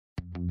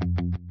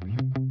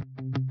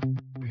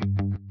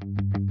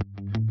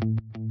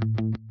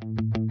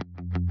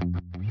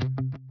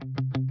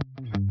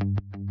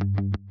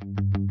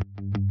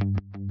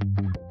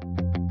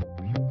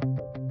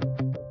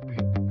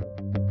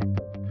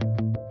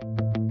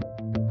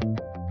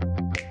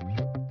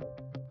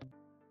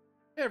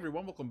Hey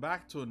everyone, welcome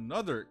back to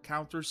another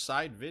counter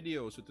side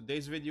video. So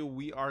today's video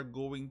we are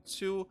going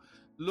to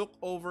look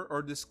over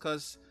or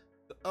discuss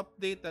the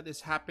update that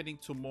is happening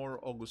tomorrow,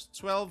 August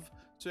 12th.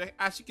 So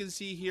as you can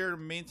see here,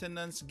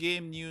 maintenance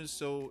game news.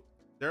 So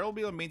there will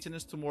be a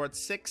maintenance tomorrow at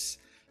 6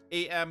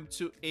 a.m.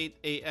 to 8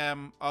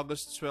 a.m.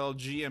 August 12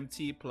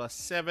 GMT plus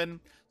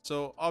 7.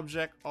 So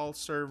object all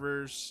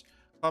servers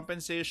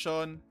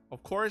compensation,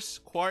 of course,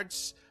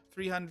 Quartz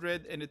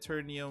 300 and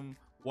Eternium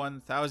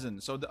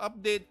 1000. So the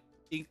update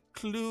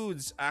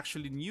includes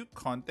actually new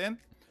content.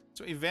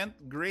 So event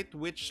Great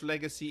Witch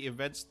Legacy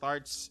event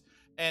starts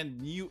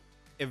and new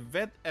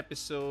event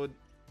episode,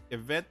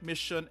 event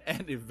mission,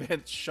 and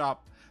event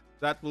shop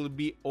that will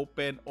be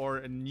open or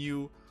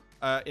new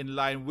in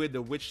line with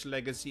the Witch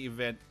Legacy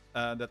event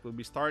that will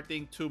be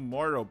starting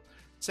tomorrow.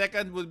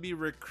 Second will be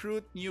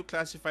recruit new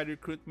classified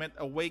recruitment,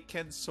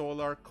 awakened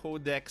solar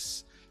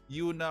codex,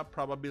 Yuna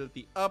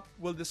probability up.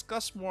 We'll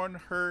discuss more on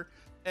her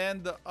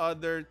and the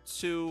other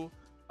two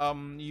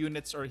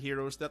units or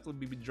heroes that will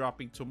be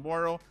dropping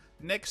tomorrow.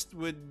 Next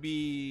would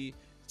be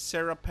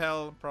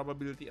Serapel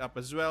probability up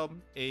as well,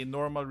 a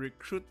normal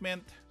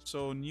recruitment,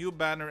 so new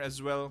banner as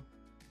well.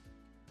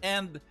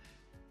 And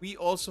we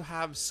also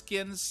have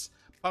skins,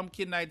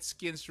 Pumpkin Knight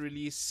skins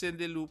release,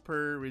 Cindy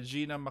Looper,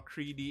 Regina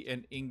McCready,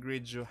 and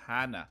Ingrid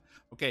Johanna.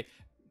 Okay,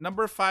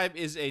 number 5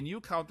 is a new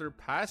counter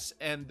pass,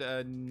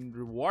 and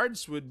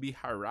rewards would be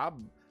Harab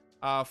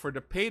for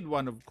the paid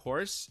one, of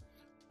course,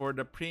 for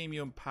the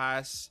premium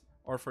pass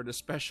or for the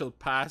special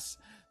pass.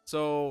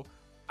 So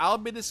I'll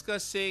be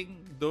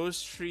discussing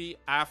those three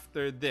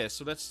after this.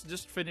 So let's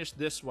just finish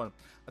this one.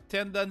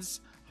 Attendance,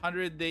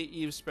 100-day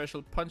Eve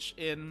special punch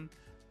in.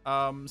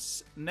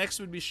 Next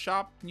would be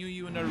shop new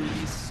Yuna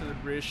release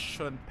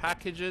celebration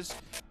packages,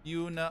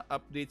 Yuna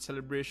update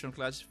celebration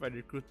classified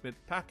recruitment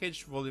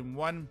package volume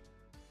 1,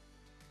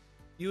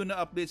 Yuna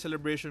update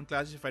celebration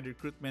classified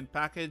recruitment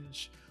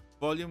package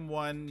volume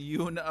 1,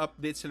 Yuna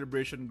update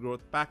celebration growth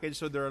package.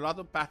 So there are a lot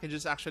of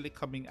packages actually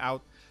coming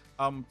out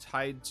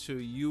tied to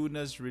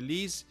Yuna's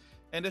release.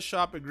 And the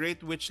shop, a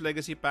Great Witch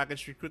Legacy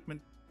package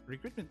recruitment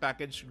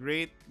package,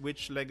 Great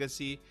Witch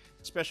Legacy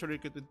special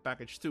recruitment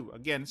package 2.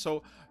 Again,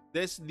 so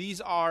these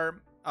are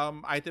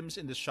items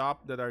in the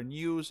shop that are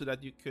new so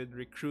that you could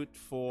recruit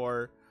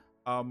for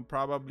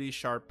probably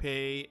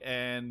Sharpay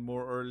and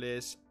more or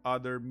less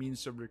other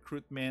means of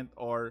recruitment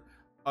or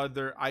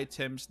other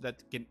items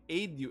that can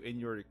aid you in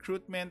your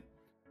recruitment.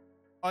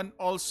 And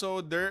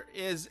also there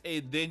is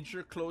a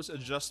danger close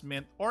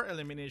adjustment or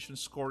elimination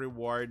score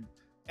reward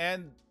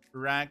and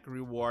rank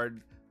reward.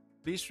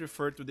 Please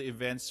refer to the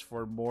events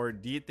for more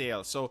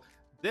details. So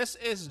this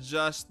is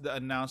just the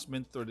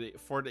announcement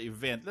for the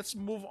event. Let's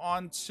move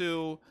on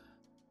to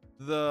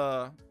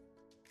the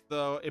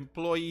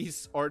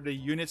employees or the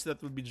units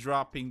that will be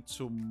dropping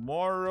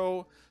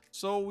tomorrow.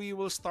 So we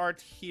will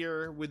start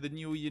here with the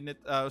new unit,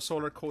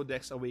 Solar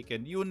Codex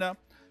Awakened Yuna.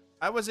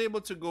 I was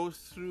able to go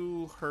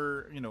through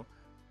her,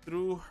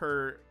 through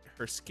her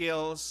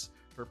skills,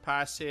 her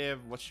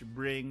passive, what she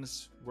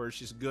brings, where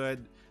she's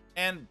good,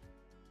 and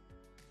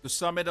to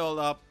sum it all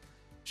up,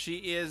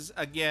 she is,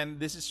 again,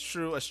 this is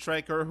true, a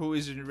striker who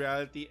is in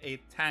reality a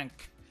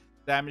tank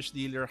damage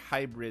dealer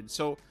hybrid.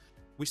 So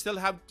we still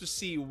have to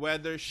see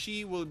whether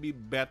she will be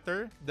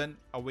better than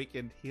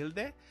Awakened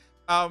Hilde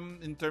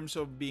in terms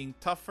of being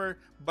tougher.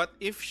 But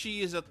if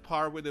she is at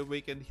par with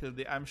Awakened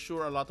Hilde, I'm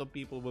sure a lot of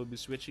people will be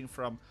switching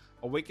from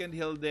Awakened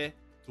Hilde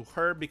to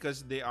her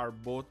because they are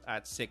both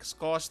at 6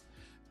 cost.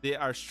 They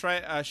are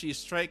she's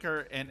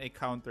striker and a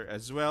counter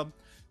as well.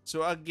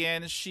 So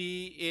again,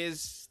 she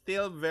is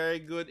still very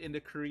good in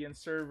the Korean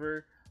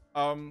server.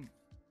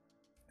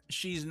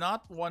 She's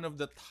not one of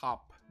the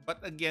top, but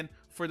again,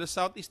 for the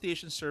Southeast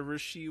Asian server,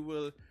 she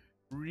will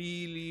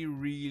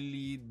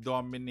really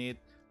dominate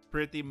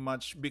pretty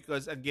much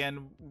because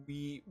again,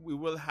 we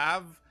will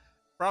have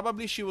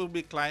probably she will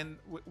decline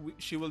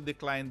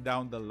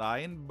down the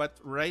line, but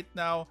right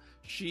now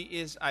she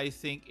is, I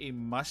think, a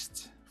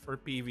must for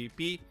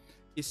PvP.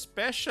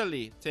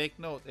 Especially, take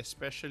note,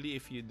 especially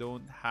if you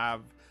don't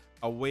have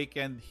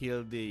Awakened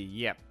Hilde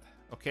yet.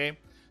 Okay,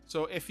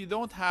 so if you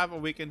don't have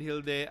Awakened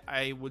Hilde,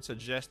 I would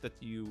suggest that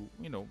you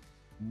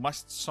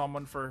must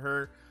summon for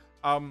her.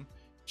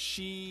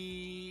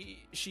 She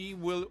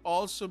will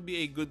also be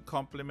a good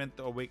complement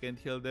to Awakened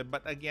Hilde,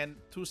 but again,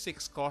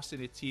 2/6 cost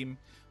in a team.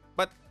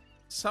 But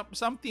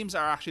some teams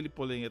are actually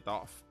pulling it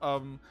off.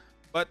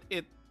 But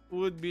it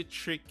would be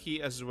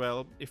tricky as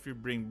well if you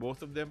bring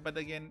both of them. But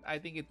again, I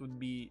think it would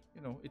be,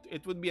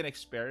 it would be an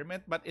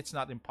experiment, but it's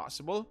not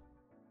impossible.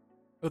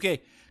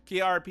 Okay,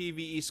 KR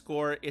PVE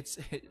score, it's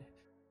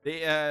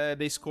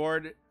they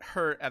scored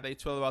her at a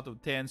 12 out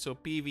of 10. So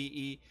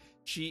PVE,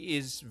 she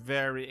is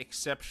very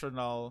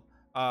exceptional.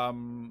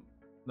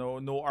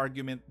 No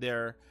argument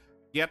there.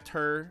 Get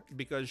her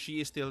because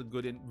she is still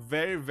good in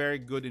very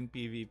good in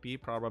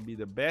PvP, probably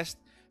the best.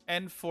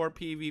 And for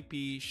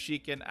PvP, she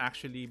can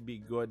actually be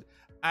good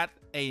at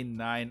a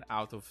 9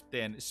 out of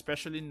 10,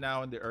 especially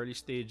now in the early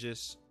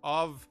stages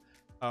of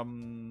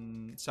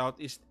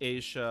Southeast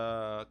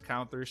Asia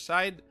counter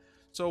side.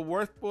 So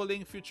worth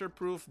pulling, future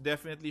proof,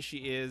 definitely she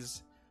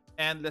is.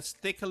 And let's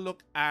take a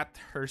look at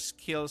her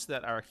skills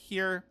that are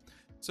here.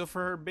 So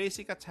for her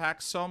basic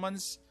attack,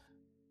 summons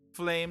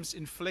flames,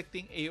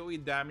 inflicting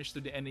AoE damage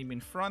to the enemy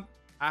in front.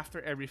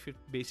 After every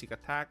fifth basic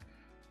attack,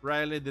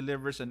 Riley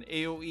delivers an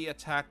AoE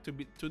attack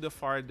to the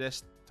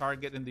farthest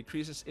target and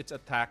decreases its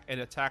attack and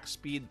attack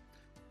speed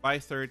by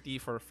 30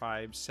 for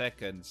 5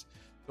 seconds.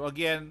 So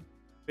again,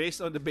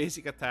 based on the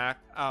basic attack,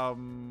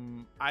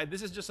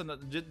 this is just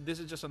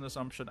an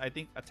assumption. I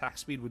think attack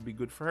speed would be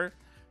good for her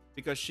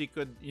because she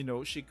could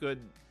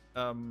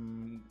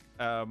um,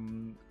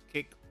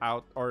 kick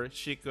out, or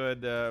she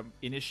could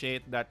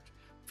initiate that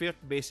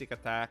fifth basic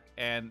attack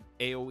and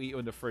AoE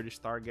on the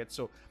furthest target.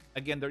 So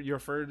again, your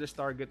furthest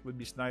target would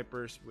be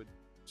snipers, with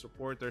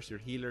supporters, your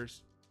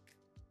healers.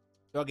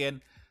 So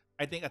again,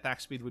 I think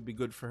attack speed would be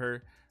good for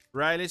her.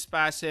 Riley's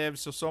passive.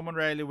 So summon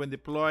Riley when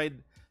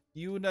deployed.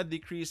 Yuna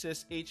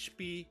decreases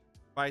HP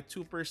by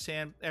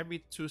 2%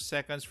 every 2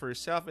 seconds for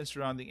herself and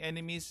surrounding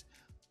enemies,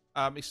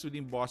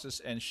 excluding bosses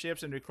and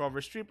ships, and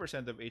recovers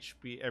 3% of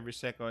HP every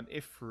second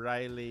if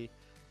Riley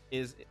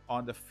is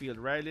on the field.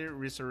 Riley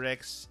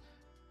resurrects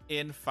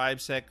in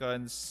 5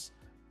 seconds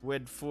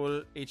with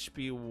full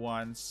HP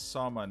once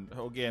summoned.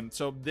 Again,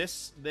 so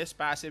this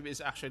passive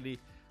is actually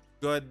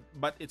good,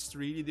 but it's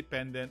really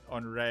dependent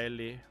on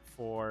Riley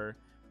for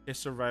his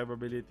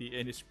survivability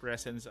and his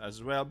presence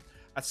as well.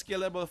 At skill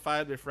level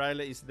 5, if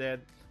Riley is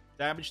dead,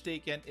 damage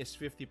taken is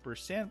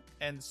 50%,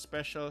 and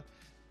special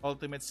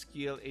ultimate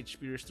skill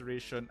HP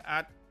restoration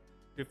at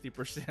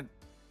 50%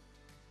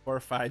 for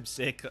 5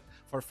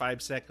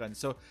 seconds.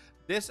 So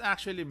this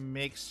actually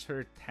makes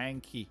her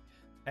tanky.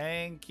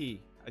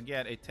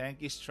 Again, a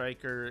tanky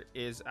striker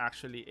is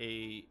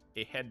actually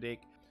a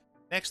headache.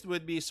 Next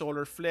would be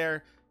Solar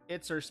Flare.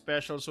 It's her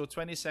special, so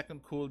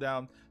 20-second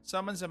cooldown.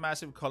 Summons a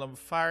massive column of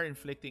fire,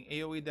 inflicting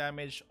AoE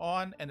damage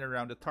on and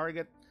around the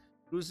target.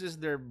 Loses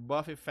their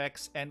buff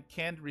effects and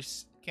can't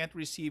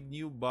receive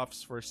new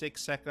buffs for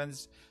 6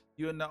 seconds.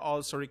 Yuna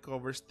also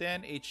recovers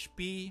 10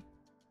 HP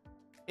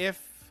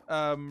if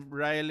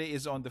Riley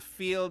is on the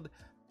field.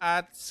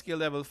 At skill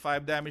level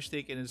 5, damage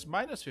taken is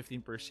minus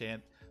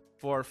 15%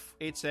 for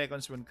 8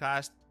 seconds when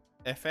cast.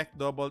 Effect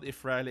doubled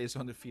if Riley is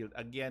on the field.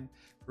 Again,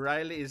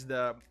 Riley is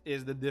the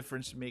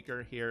difference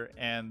maker here,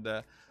 and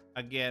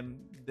again,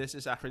 this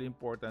is actually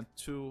important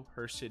to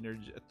her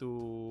synergy,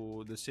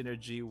 to the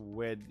synergy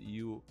with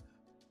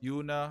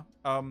Yuna.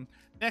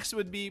 Next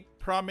would be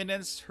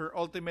Prominence. Her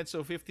ultimate,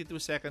 so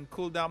 52-second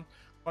cooldown,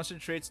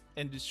 concentrates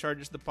and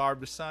discharges the power of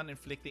the sun,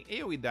 inflicting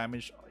AoE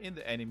damage in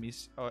the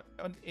enemies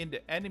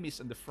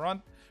on the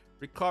front.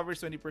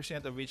 Recovers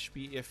 20% of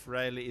HP if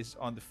Riley is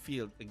on the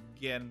field.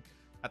 Again,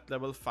 at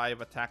level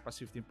 5, attack plus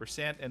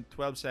 15% and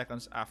 12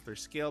 seconds after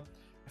skill.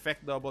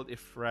 Effect doubled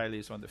if Riley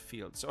is on the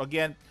field. So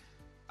again,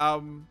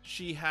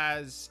 she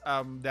has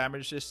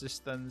damage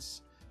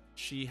resistance.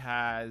 She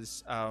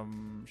has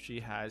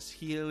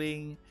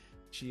healing.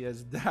 She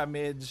has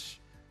damage.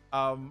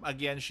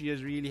 Again,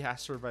 really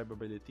has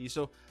survivability.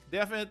 So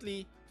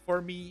definitely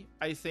for me,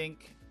 I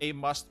think a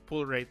must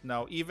pull right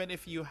now. Even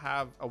if you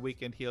have a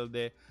weekend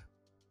Hilde,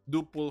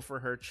 do pull for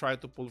her. Try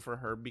to pull for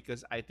her,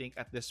 because I think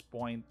at this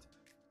point,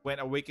 when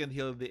Awakened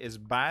Hilde is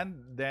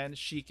banned, then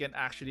she can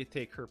actually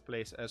take her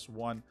place as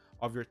one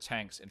of your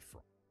tanks in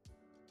front.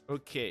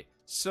 Okay,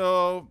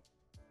 so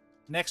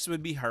next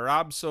would be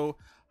Harab. So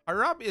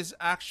Harab is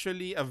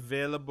actually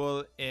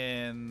available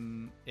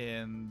in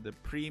the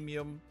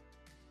premium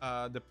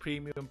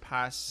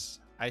pass.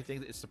 I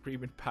think it's the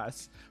premium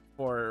pass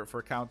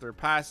for counter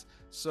pass.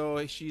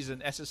 So she's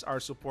an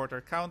SSR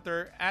supporter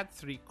counter at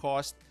 3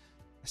 cost.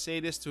 Say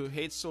this to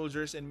hate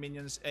soldiers and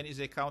minions, and is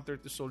a counter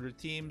to soldier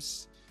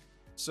teams.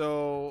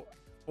 So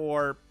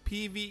for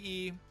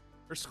PvE,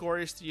 her score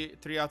is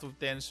 3 out of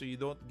 10, so you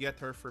don't get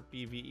her for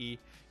PvE.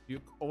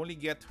 You only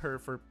get her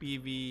for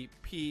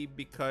PvP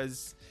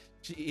because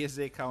she is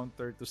a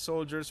counter to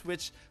soldiers,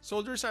 which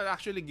soldiers are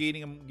actually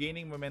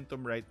gaining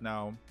momentum right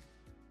now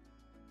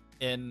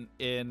in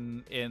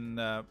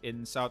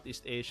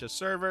Southeast Asia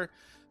server.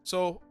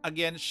 So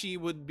again, she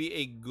would be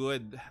a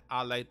good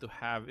ally to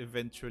have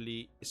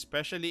eventually,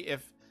 especially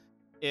if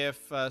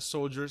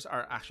soldiers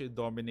are actually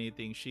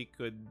dominating. She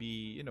could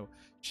be,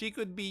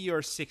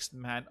 your sixth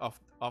man off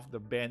the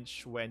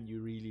bench when you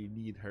really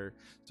need her.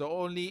 So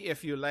only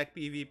if you like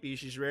PvP,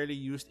 she's rarely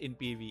used in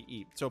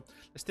PvE. So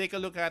let's take a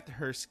look at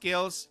her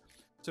skills.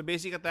 So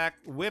basic attack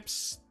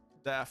whips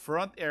the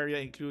front area,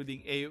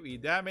 including AoE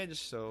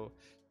damage. So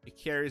it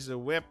carries a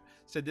whip.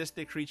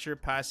 Sadistic creature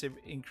passive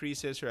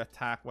increases her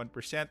attack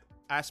 1%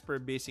 as per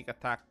basic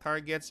attack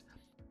targets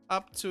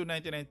up to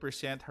 99%.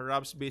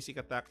 Harab's basic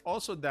attack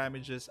also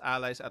damages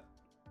allies at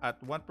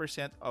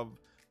 1% of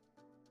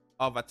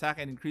attack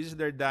and increases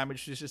their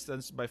damage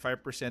resistance by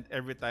 5%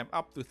 every time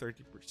up to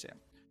 30%.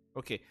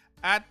 Okay,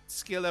 at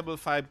skill level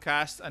 5,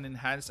 cast an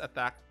enhanced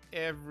attack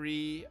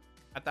every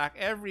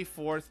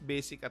 4th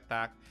basic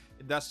attack.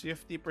 It does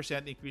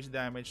 50% increased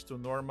damage to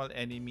normal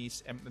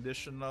enemies and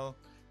additional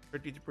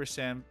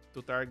 32%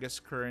 to target's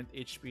current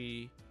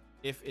HP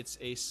if it's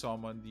a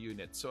summoned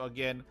unit. So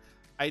again,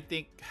 I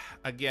think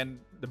again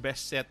the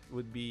best set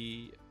would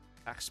be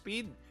attack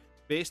speed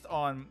based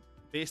on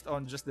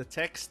just the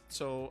text.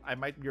 So I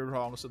might be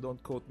wrong, so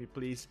don't quote me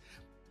please.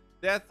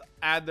 Death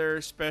Adder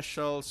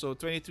special, so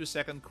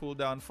 22-second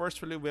cooldown,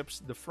 forcefully whips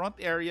the front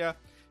area,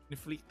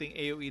 inflicting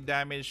AoE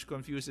damage,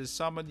 confuses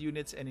summoned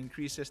units, and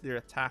increases their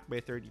attack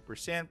by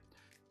 30%.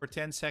 For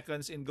 10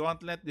 seconds in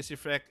Gauntlet, this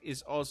effect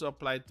is also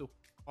applied to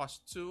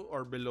cost 2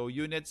 or below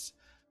units.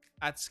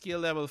 At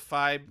skill level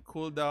 5,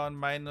 cooldown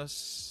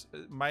minus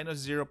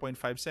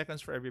 0.5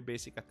 seconds for every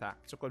basic attack.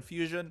 So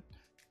Confusion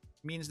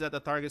means that the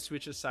target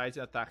switches sides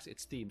and attacks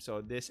its team.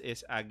 So this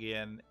is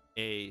again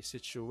a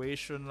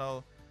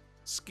situational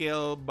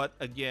skill, but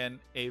again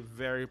a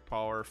very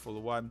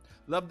powerful one.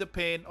 Love the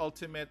Pain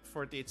ultimate,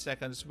 48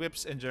 seconds,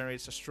 whips and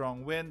generates a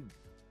strong wind,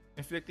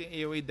 inflicting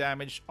AoE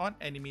damage on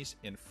enemies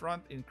in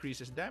front,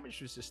 increases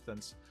damage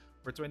resistance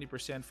for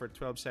 20% for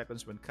 12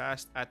 seconds when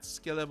cast. At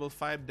skill level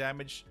 5,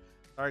 damage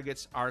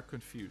targets are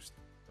confused.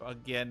 So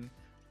again,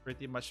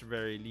 pretty much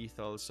very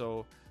lethal.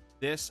 So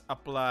this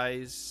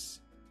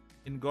applies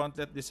in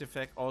Gauntlet. This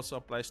effect also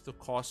applies to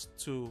cost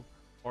 2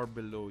 or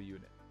below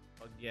unit.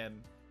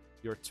 Again,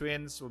 your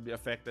twins will be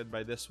affected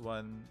by this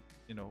one.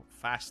 You know,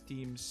 fast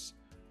teams,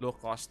 low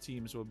cost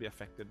teams will be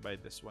affected by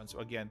this one. So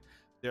again,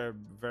 they're a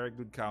very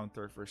good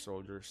counter for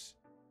soldiers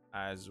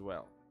as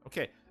well.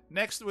 Okay,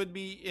 next would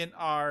be in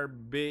our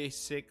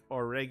basic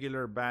or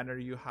regular banner,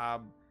 you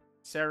have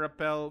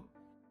Serapel.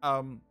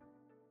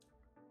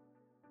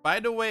 By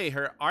the way,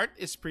 her art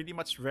is pretty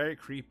much very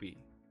creepy.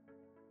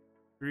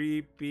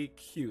 Creepy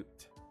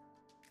cute.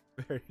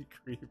 Very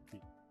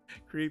creepy.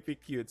 Creepy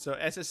cute. So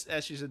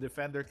SSS, she's a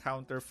defender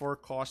counter for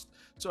cost.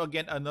 So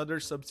again, another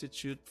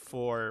substitute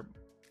for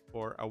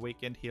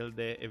Awakened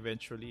Hilde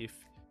eventually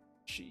if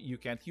you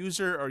can't use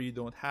her or you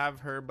don't have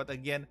her. But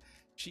again,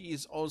 she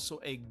is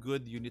also a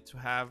good unit to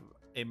have,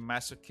 a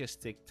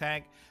masochistic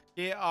tank.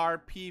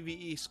 KR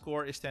PvE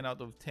score is 10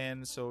 out of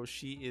 10, so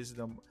she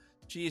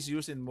is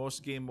used in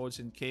most game modes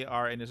in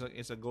KR and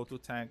is a go-to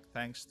tank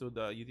thanks to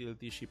the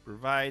utility she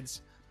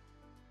provides.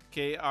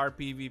 KR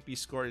PvP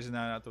score is 9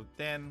 out of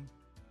 10.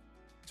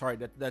 Sorry,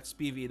 that's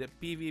PvE. The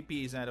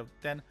PvP is 9 out of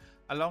 10.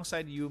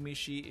 Alongside Yumi,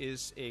 she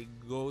is a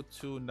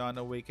go-to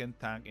non-awakened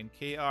tank in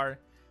KR.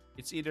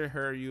 It's either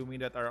her or Yumi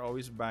that are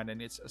always banned,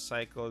 and it's a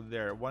cycle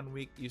there. 1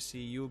 week you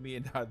see Yumi,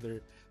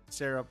 another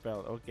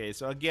Serapel. Okay,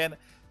 so again,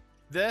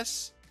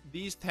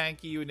 these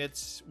tanky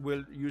units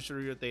will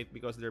usually rotate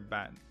because they're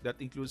banned. That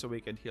includes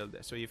Awakened Hilde.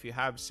 So if you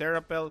have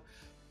Serapel,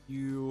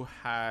 you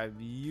have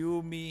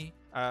Yumi,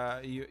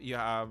 you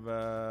have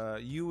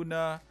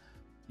Yuna,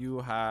 you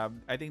have,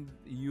 I think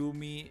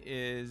Yumi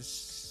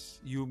is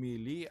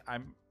Yumi Lee,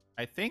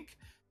 I think,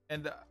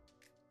 and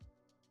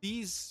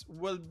these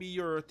will be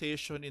your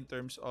rotation in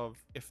terms of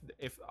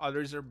if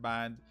others are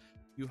banned,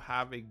 you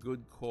have a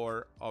good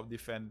core of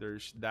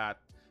defenders that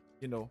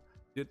you know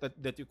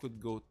that you could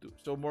go to.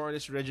 So more or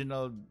less,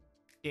 Reginald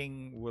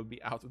King will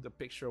be out of the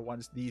picture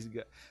once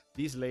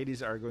these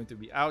ladies are going to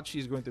be out.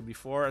 She's going to be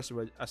 4 as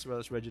well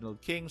as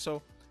Reginald King.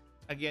 So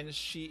again,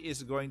 she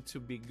is going to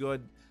be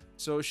good.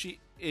 So she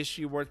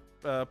worth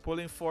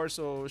pulling for.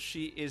 So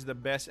she is the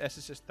best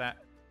SSS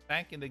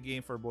tank in the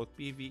game for both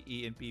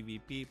PvE and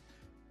PvP.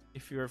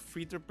 If you're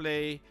free to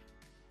play,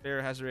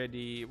 there has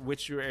already,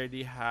 which you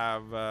already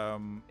have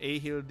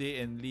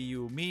Ahilde and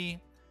Liu Mi,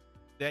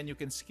 then you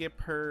can skip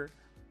her.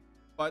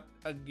 But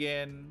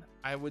again,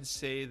 I would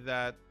say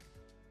that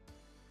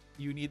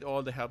you need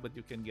all the help that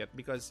you can get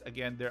because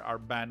again, there are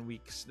ban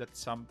weeks that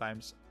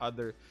sometimes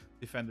other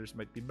defenders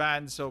might be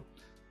banned. So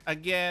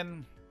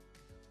again,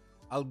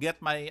 I'll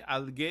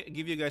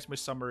give you guys my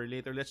summary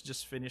later. Let's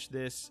just finish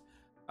this.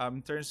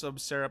 In terms of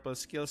Serapel's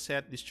skill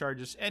set,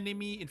 discharges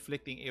enemy,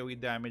 inflicting AoE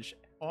damage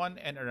on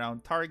and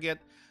around target,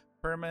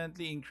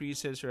 permanently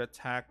increases your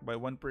attack by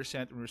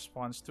 1% in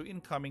response to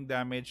incoming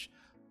damage,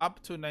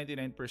 up to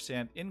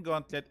 99%. In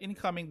Gauntlet,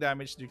 incoming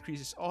damage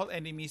decreases all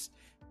enemies'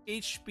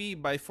 HP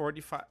by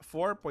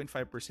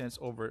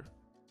 4.5% over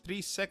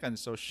 3 seconds,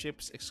 so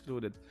ships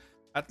excluded.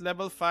 At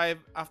level 5,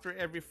 after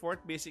every 4th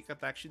basic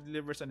attack, she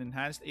delivers an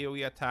enhanced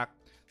AoE attack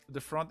to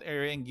the front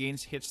area and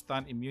gains hit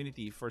stun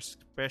immunity for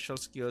special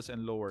skills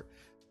and lower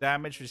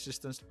damage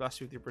resistance plus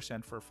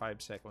 50% for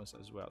 5 seconds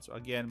as well. So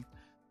again,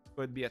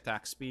 could be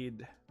attack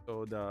speed.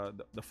 So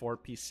the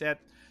 4-piece set.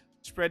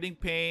 Spreading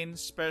Pain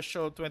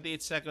special,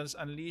 28 seconds,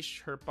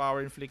 unleash her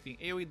power, inflicting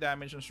AoE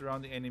damage on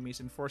surrounding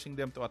enemies and forcing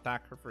them to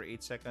attack her for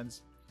 8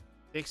 seconds.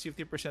 Takes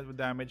 50% of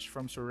damage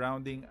from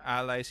surrounding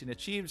allies and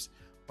achieves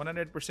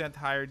 100%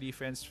 higher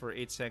defense for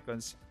 8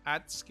 seconds.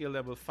 At skill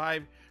level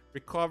 5,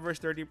 recovers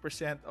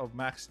 30% of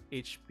max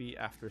HP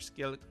after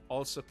skill.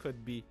 Also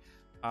could be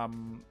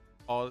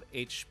all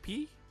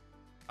HP.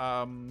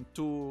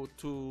 2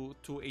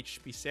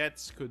 HP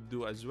sets could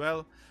do as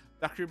well.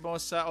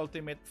 Lacrimosa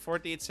ultimate,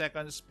 48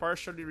 seconds,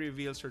 partially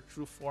reveals her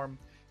true form,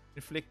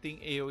 inflicting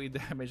AoE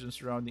damage on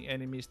surrounding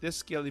enemies. This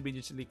skill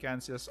immediately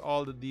cancels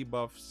all the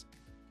debuffs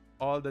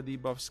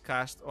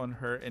cast on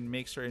her and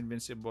makes her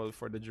invincible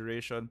for the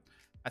duration.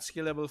 At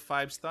skill level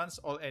 5, stuns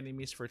all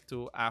enemies for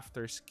 2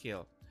 after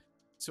skill.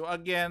 So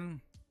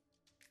again,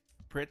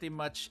 pretty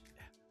much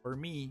for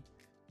me,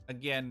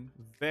 again,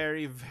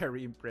 very,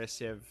 very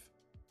impressive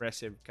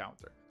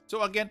counter.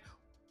 So again,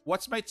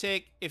 what's my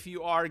take if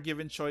you are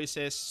given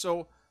choices?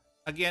 So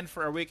again,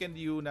 for Awakened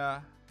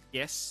Yuna,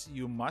 yes,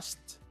 you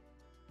must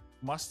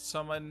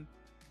summon,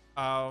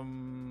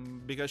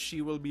 because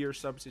she will be your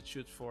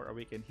substitute for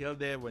Awakened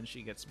Hilde when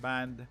she gets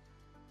banned.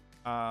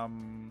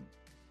 Um,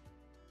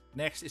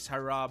 Next is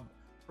Harab.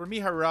 For me,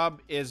 Harab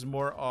is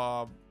more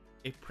of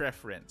a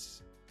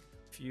preference.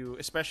 If you,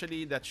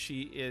 especially that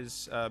she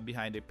is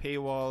behind a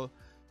paywall,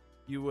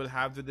 you will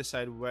have to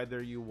decide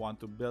whether you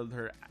want to build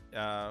her,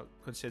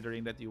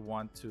 considering that you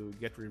want to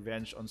get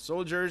revenge on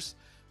soldiers.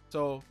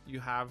 So you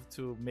have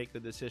to make the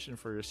decision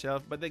for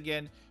yourself. But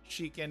again,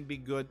 she can be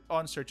good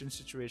on certain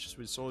situations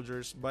with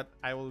soldiers. But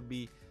I will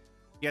be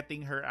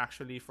getting her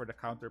actually for the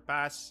counter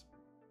pass,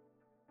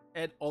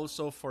 and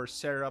also for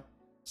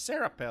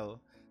Serapel.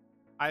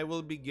 I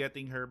will be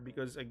getting her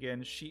because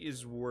again, she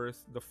is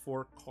worth the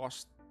 4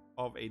 cost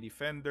of a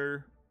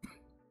defender,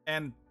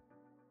 and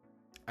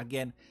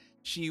again,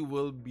 she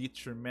will be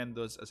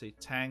tremendous as a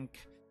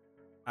tank.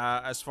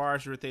 As far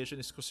as rotation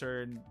is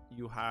concerned,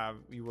 you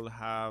will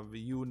have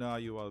Yuna,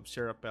 you will have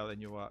Serapel,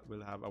 and you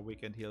will have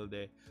Awakened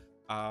Hilde.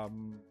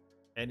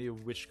 Any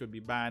of which could be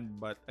banned,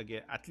 but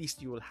again, at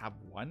least you will have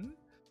one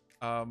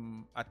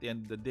at the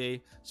end of the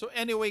day. So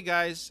anyway,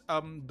 guys,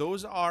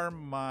 those are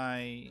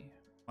my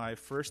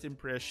first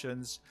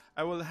impressions.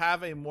 I will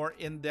have a more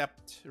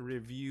in-depth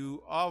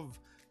review of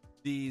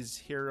these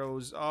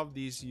heroes, of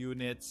these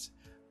units,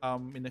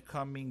 in the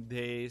coming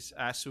days,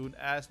 as soon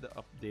as the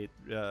update,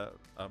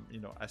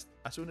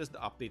 as soon as the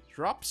update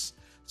drops.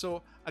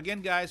 So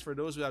again, guys, for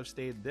those who have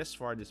stayed this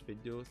far in this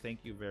video, thank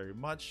you very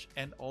much,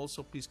 and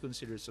also please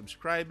consider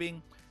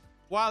subscribing.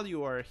 While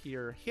you are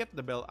here, hit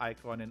the bell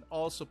icon and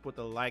also put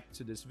a like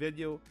to this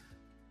video.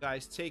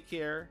 Guys, take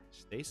care,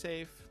 stay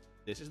safe.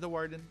 This is the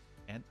Warden,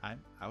 and I'm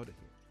out of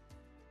here.